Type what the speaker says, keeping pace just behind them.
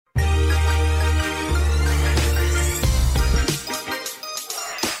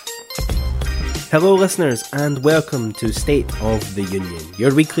Hello listeners and welcome to State of the Union,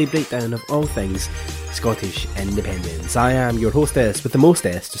 your weekly breakdown of all things Scottish independence. I am your hostess with the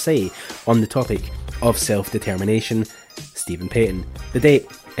mostest to say on the topic of self-determination, Stephen Payton. The date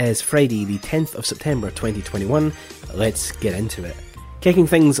is Friday the 10th of September 2021. Let's get into it. Kicking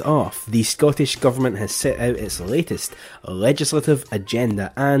things off, the Scottish Government has set out its latest legislative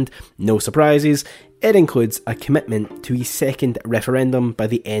agenda and, no surprises, it includes a commitment to a second referendum by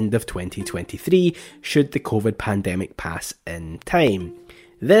the end of 2023 should the COVID pandemic pass in time.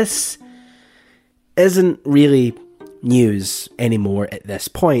 This isn't really news anymore at this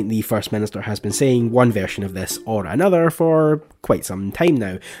point. The First Minister has been saying one version of this or another for quite some time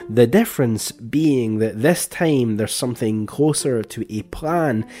now. The difference being that this time there's something closer to a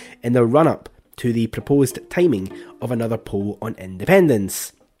plan in the run-up to the proposed timing of another poll on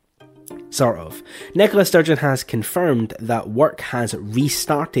independence. Sort of. Nicola Sturgeon has confirmed that work has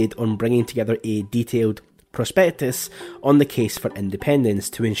restarted on bringing together a detailed prospectus on the case for independence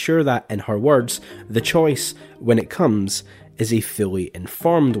to ensure that, in her words, the choice, when it comes, is a fully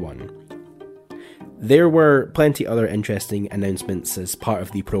informed one. There were plenty other interesting announcements as part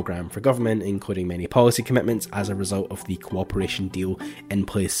of the programme for government, including many policy commitments as a result of the cooperation deal in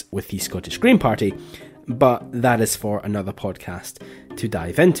place with the Scottish Green Party, but that is for another podcast to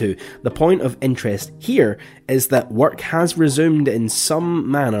dive into. The point of interest here is that work has resumed in some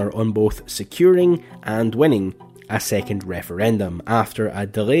manner on both securing and winning a second referendum after a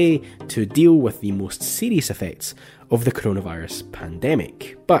delay to deal with the most serious effects of the coronavirus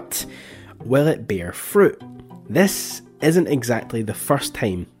pandemic. But will it bear fruit? This isn't exactly the first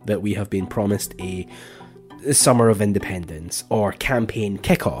time that we have been promised a Summer of Independence or campaign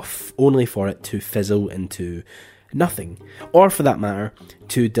kickoff, only for it to fizzle into nothing, or for that matter,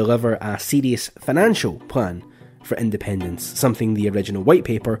 to deliver a serious financial plan for independence, something the original white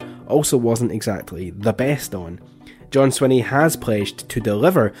paper also wasn't exactly the best on. John Swinney has pledged to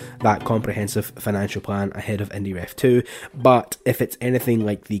deliver that comprehensive financial plan ahead of IndyRef 2, but if it's anything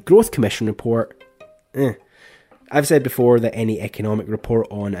like the Growth Commission report, I've said before that any economic report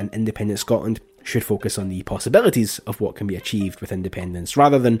on an independent Scotland should focus on the possibilities of what can be achieved with independence,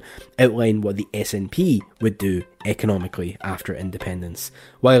 rather than outline what the SNP would do economically after independence.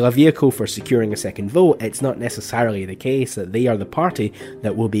 While a vehicle for securing a second vote, it's not necessarily the case that they are the party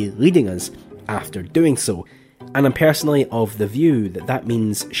that will be leading us after doing so. And I'm personally of the view that that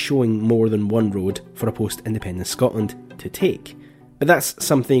means showing more than one road for a post-independence Scotland to take. But that's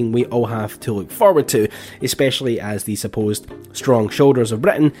something we all have to look forward to, especially as the supposed strong shoulders of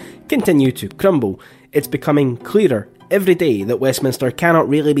Britain continue to crumble. It's becoming clearer every day that Westminster cannot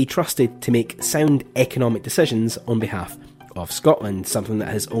really be trusted to make sound economic decisions on behalf of Scotland, something that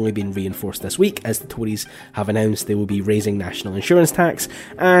has only been reinforced this week as the Tories have announced they will be raising national insurance tax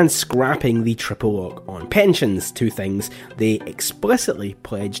and scrapping the triple lock on pensions, two things they explicitly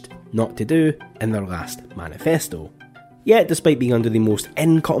pledged not to do in their last manifesto. Yet, despite being under the most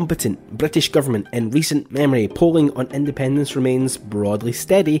incompetent British government in recent memory, polling on independence remains broadly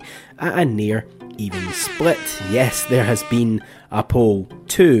steady at a near even split. Yes, there has been a poll,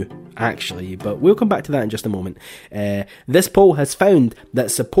 two actually, but we'll come back to that in just a moment. This poll has found that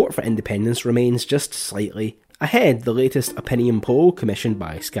support for independence remains just slightly ahead. The latest opinion poll, commissioned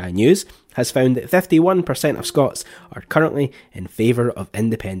by Sky News, has found that 51% of Scots are currently in favour of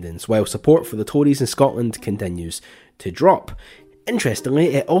independence, while support for the Tories in Scotland continues to drop.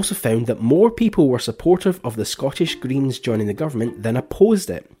 Interestingly, it also found that more people were supportive of the Scottish Greens joining the government than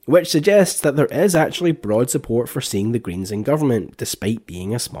opposed it, which suggests that there is actually broad support for seeing the Greens in government, despite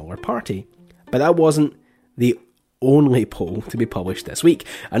being a smaller party. But that wasn't the only poll to be published this week.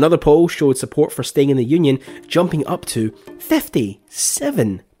 Another poll showed support for staying in the Union jumping up to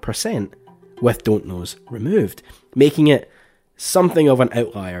 57%, with don't knows removed, making it something of an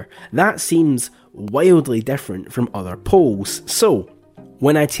outlier. That seems wildly different from other polls. So,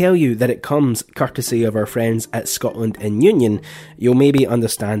 when I tell you that it comes courtesy of our friends at Scotland in Union, you'll maybe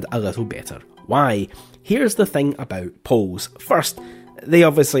understand a little better why. Here's the thing about polls. First, they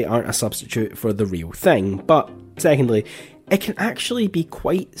obviously aren't a substitute for the real thing, but secondly, it can actually be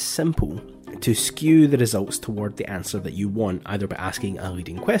quite simple to skew the results toward the answer that you want, either by asking a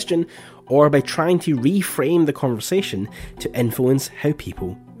leading question or by trying to reframe the conversation to influence how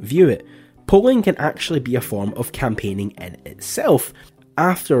people view it. Polling can actually be a form of campaigning in itself.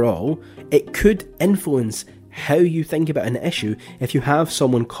 After all, it could influence how you think about an issue if you have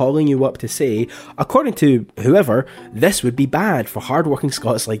someone calling you up to say, according to whoever, this would be bad for hardworking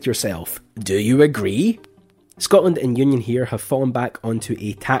Scots like yourself. Do you agree? Scotland and Union here have fallen back onto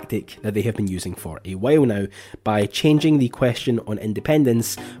a tactic that they have been using for a while now by changing the question on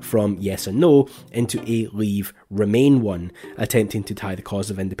independence from yes and no into a leave remain one, attempting to tie the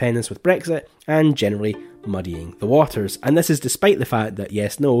cause of independence with Brexit and generally muddying the waters. And this is despite the fact that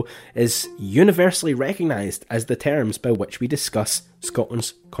yes no is universally recognised as the terms by which we discuss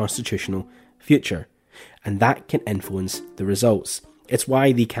Scotland's constitutional future, and that can influence the results. It's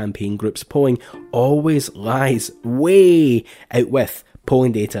why the campaign group's polling always lies way out with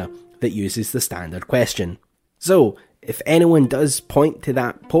polling data that uses the standard question. So, if anyone does point to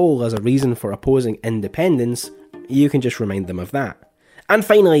that poll as a reason for opposing independence, you can just remind them of that. And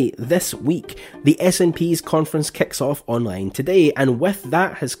finally, this week, the SNP's conference kicks off online today, and with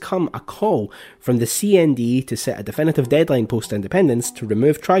that has come a call from the CND to set a definitive deadline post-independence to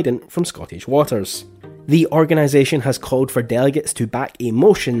remove Trident from Scottish waters. The organisation has called for delegates to back a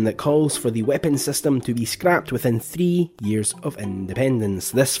motion that calls for the weapons system to be scrapped within 3 years of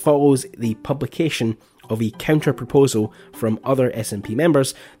independence. This follows the publication of a counter-proposal from other SNP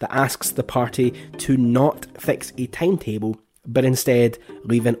members that asks the party to not fix a timetable, but instead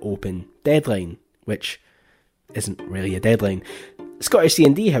leave an open deadline, which isn't really a deadline. Scottish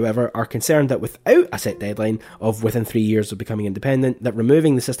CND, however, are concerned that without a set deadline of within 3 years of becoming independent, that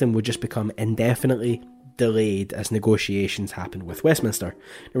removing the system would just become indefinitely delayed as negotiations happen with Westminster.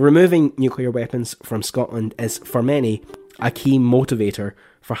 Now, removing nuclear weapons from Scotland is, for many, a key motivator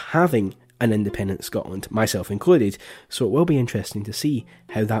for having an independent Scotland, myself included, so it will be interesting to see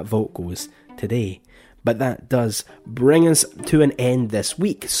how that vote goes today. But that does bring us to an end this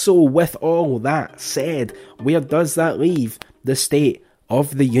week. So with all that said, where does that leave the State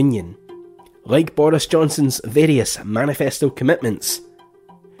of the Union? Like Boris Johnson's various manifesto commitments,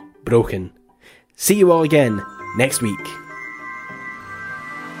 broken. See you all again next week.